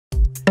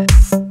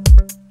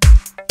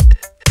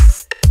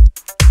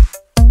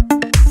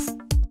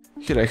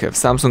Here I have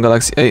Samsung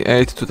Galaxy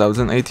A8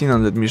 2018,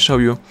 and let me show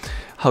you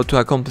how to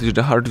accomplish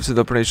the hard reset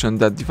operation on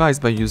that device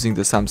by using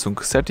the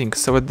Samsung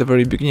settings. So at the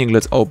very beginning,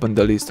 let's open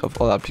the list of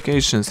all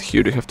applications.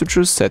 Here you have to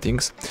choose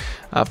settings.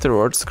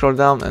 Afterwards, scroll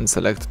down and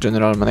select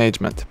general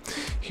management.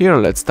 Here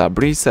let's tap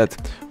reset.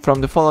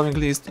 From the following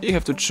list, you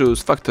have to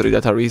choose factory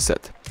data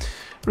reset.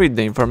 Read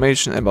the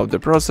information about the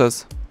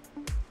process.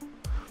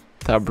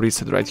 Tap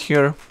reset right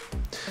here.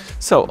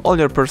 So all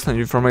your personal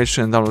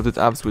information and downloaded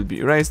apps will be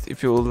erased.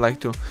 If you would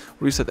like to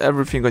reset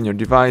everything on your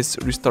device,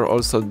 restore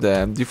also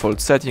the default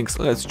settings,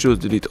 let's choose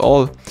delete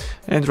all.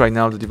 And right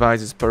now the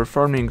device is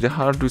performing the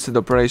hard reset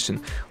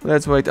operation.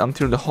 Let's wait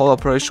until the whole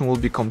operation will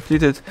be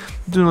completed.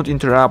 Do not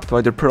interrupt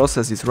while the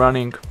process is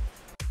running.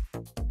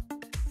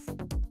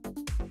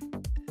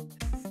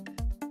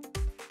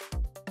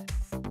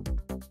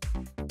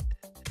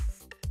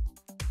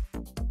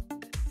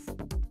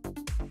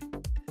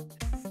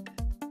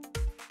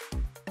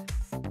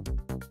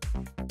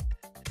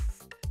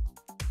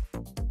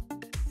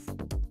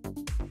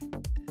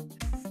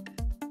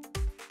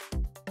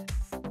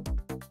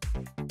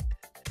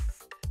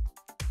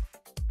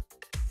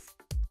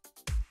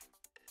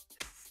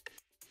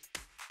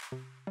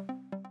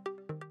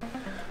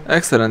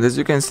 Excellent, as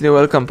you can see the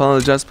welcome panel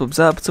just pops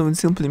up, so it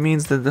simply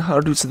means that the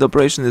hard reset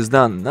operation is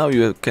done. Now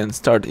you can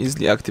start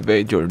easily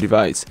activate your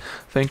device.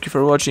 Thank you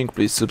for watching,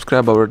 please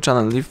subscribe our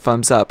channel, leave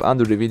thumbs up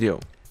under the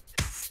video.